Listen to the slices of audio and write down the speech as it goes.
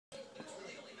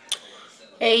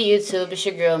Hey YouTube, it's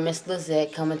your girl Miss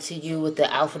Lizette coming to you with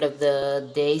the outfit of the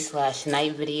day /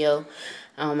 night video.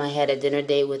 I had a dinner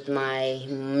date with my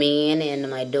man and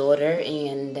my daughter,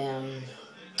 and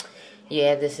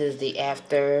yeah, this is the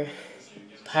after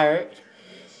part.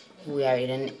 We already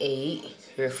done ate,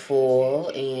 we're full,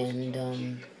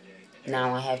 and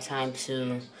now I have time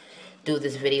to do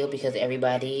this video because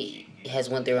everybody has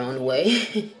went their own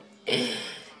way.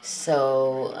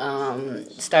 So,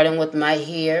 starting with my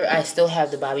hair, I still have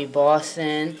the Bobby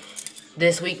Boston.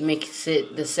 This week makes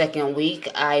it the second week.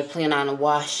 I plan on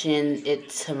washing it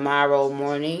tomorrow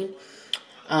morning.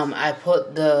 I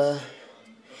put the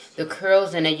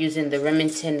curls in it using the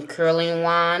Remington curling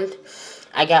wand.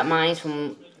 I got mine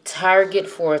from Target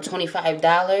for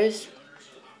 $25.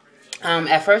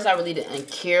 At first, I really didn't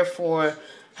care for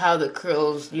how the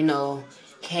curls,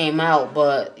 came out,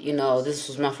 but, this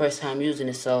was my first time using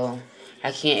it, so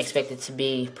I can't expect it to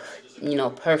be,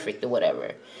 perfect or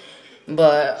whatever.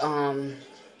 But,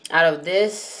 out of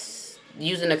this,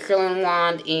 using the curling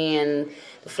wand and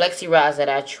the flexi rods that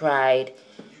I tried,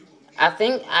 I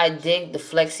think I dig the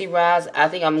flexi rods. I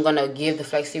think I'm going to give the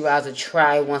flexi rods a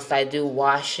try once I do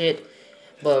wash it.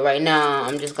 But right now,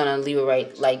 I'm just going to leave it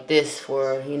right like this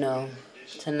for,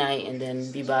 tonight and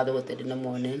then be bothered with it in the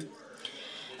morning.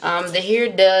 The hair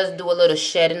does do a little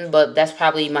shedding, but that's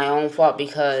probably my own fault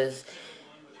because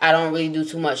I don't really do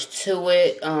too much to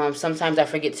it. Sometimes I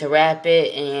forget to wrap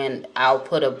it, and I'll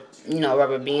put a,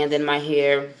 rubber band in my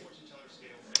hair,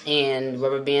 and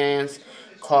rubber bands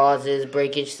causes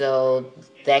breakage, so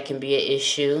that can be an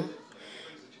issue.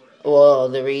 Well,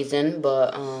 the reason,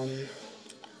 but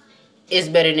it's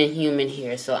better than human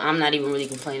hair, so I'm not even really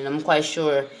complaining. I'm quite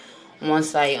sure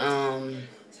once I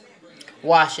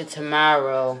wash it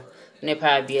tomorrow, and it'll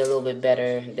probably be a little bit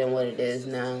better than what it is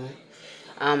now.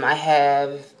 I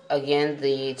have, again,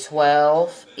 the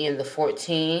 12 and the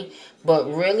 14,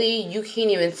 but really, you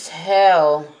can't even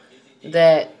tell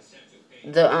that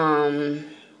the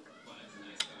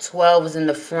 12 is in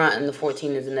the front and the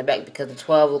 14 is in the back because the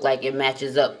 12 looks like it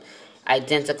matches up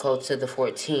identical to the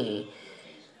 14.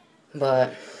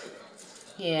 But,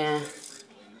 yeah,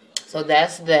 so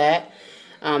that's that.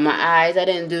 My eyes, I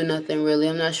didn't do nothing really.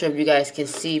 I'm not sure if you guys can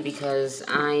see because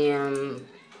I am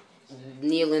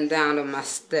kneeling down on my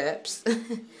steps.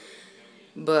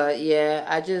 But yeah,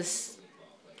 I just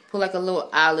put like a little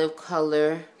olive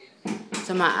color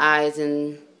to my eyes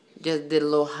and just did a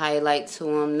little highlight to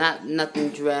them. Nothing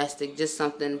drastic, just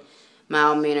something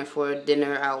mild-mannered for a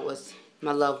dinner out with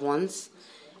my loved ones.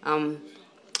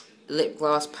 Lip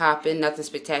gloss popping, nothing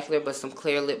spectacular, but some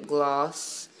clear lip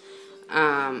gloss.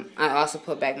 I also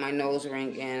put back my nose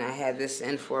ring, and I had this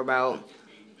in for about,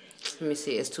 let me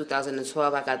see, it's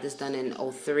 2012. I got this done in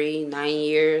 03, 9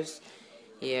 years.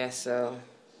 Yeah, so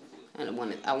I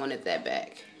wanted that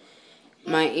back.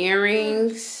 My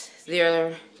earrings,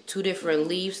 they're two different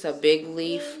leaves, a big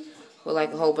leaf with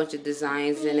like a whole bunch of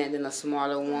designs in it, and a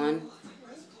smaller one.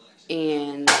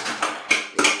 And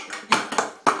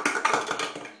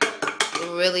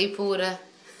really, Puda?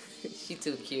 She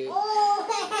too cute.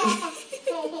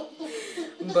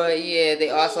 But yeah, they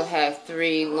also have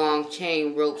 3 long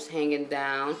chain ropes hanging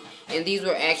down. And these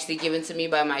were actually given to me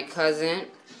by my cousin.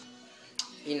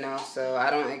 So I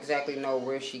don't exactly know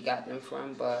where she got them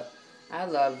from, but I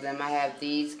love them. I have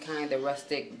these kind of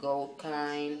rustic gold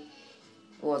kind.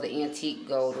 Well, the antique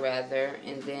gold rather.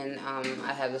 And then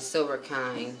I have the silver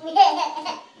kind.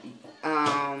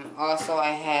 Also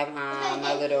I have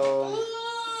my little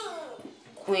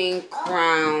queen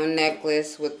crown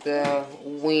necklace with the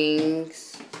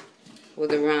wings, with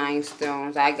the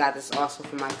rhinestones. I got this also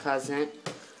from my cousin.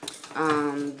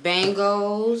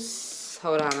 Bangles.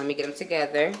 Hold on, let me get them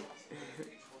together.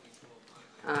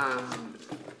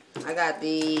 I got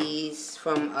these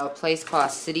from a place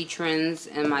called City Trends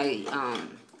in my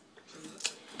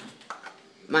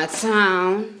my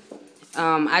town.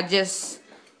 I just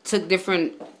took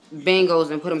different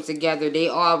bangles and put them together. They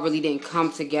all really didn't come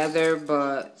together,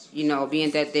 but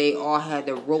being that they all had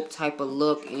the rope type of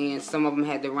look and some of them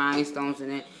had the rhinestones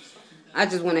in it, I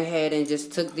just went ahead and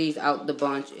just took these out the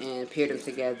bunch and paired them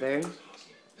together.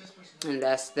 And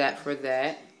that's that for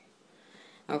that.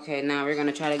 Okay, now we're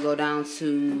gonna try to go down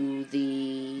to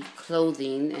the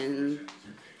clothing and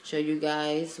show you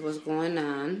guys what's going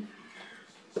on.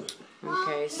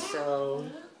 Okay, so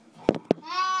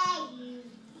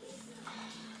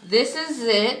this is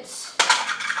it.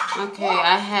 Okay,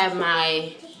 I have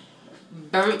my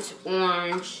burnt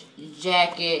orange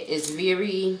jacket. It's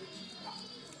very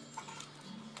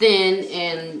thin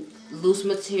and loose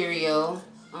material.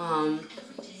 It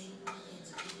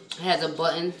has a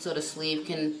button so the sleeve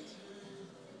can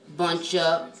bunch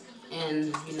up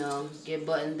and, you know, get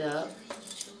buttoned up.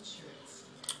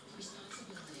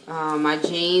 My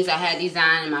jeans, I had these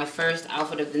on in my first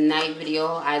outfit of the night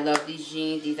video. I love these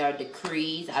jeans. These are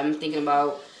Decrees. I'm thinking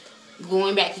about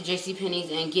going back to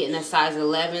JCPenney's and getting a size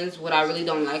 11s. What I really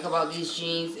don't like about these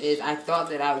jeans is I thought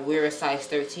that I'd wear a size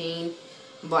 13.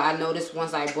 But I noticed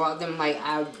once I bought them, like,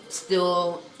 I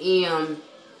still am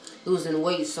losing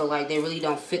weight. So, like, they really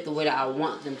don't fit the way that I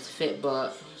want them to fit.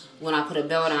 But when I put a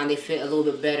belt on, they fit a little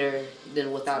bit better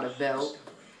than without a belt.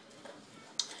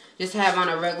 Just have on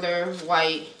a regular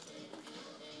white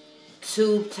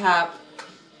tube top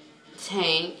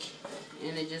tank,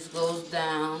 and it just goes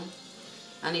down.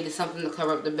 I needed something to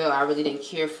cover up the belt. I really didn't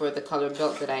care for the color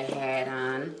belt that I had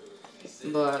on,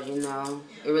 but you know,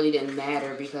 it really didn't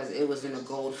matter because it was in a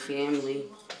gold family.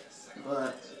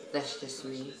 But that's just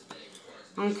me.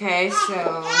 Okay,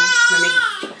 so let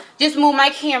me just move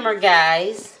my camera,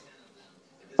 guys.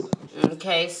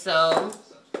 Okay, so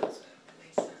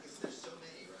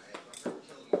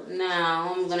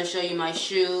now I'm gonna show you my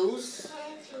shoes.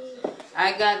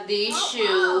 I got these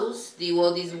shoes,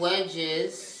 these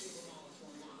wedges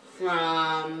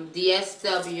from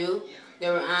DSW. They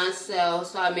were on sale,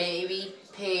 so I maybe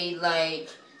paid like,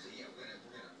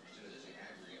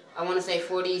 I want to say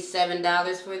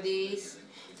 $47 for these,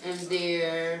 and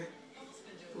they're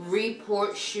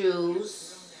Report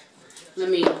shoes. Let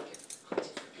me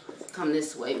come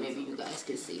this way, maybe you guys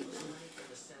can see them.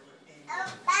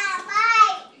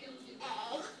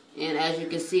 And as you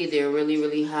can see, they're really,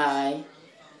 really high.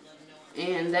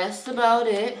 And that's about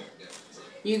it.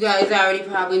 You guys already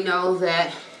probably know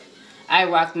that I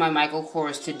rocked my Michael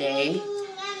Kors today.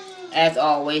 As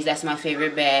always, that's my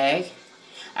favorite bag.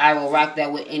 I will rock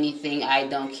that with anything. I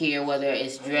don't care whether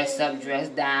it's dress up, dress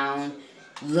down,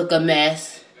 look a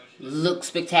mess, look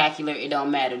spectacular. It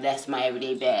don't matter. That's my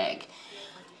everyday bag.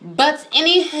 But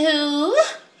anywho,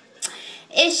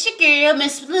 it's your girl,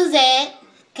 Miss Lizette,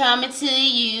 coming to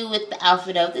you with the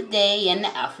outfit of the day and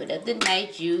the outfit of the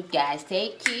night. You guys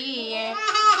take care.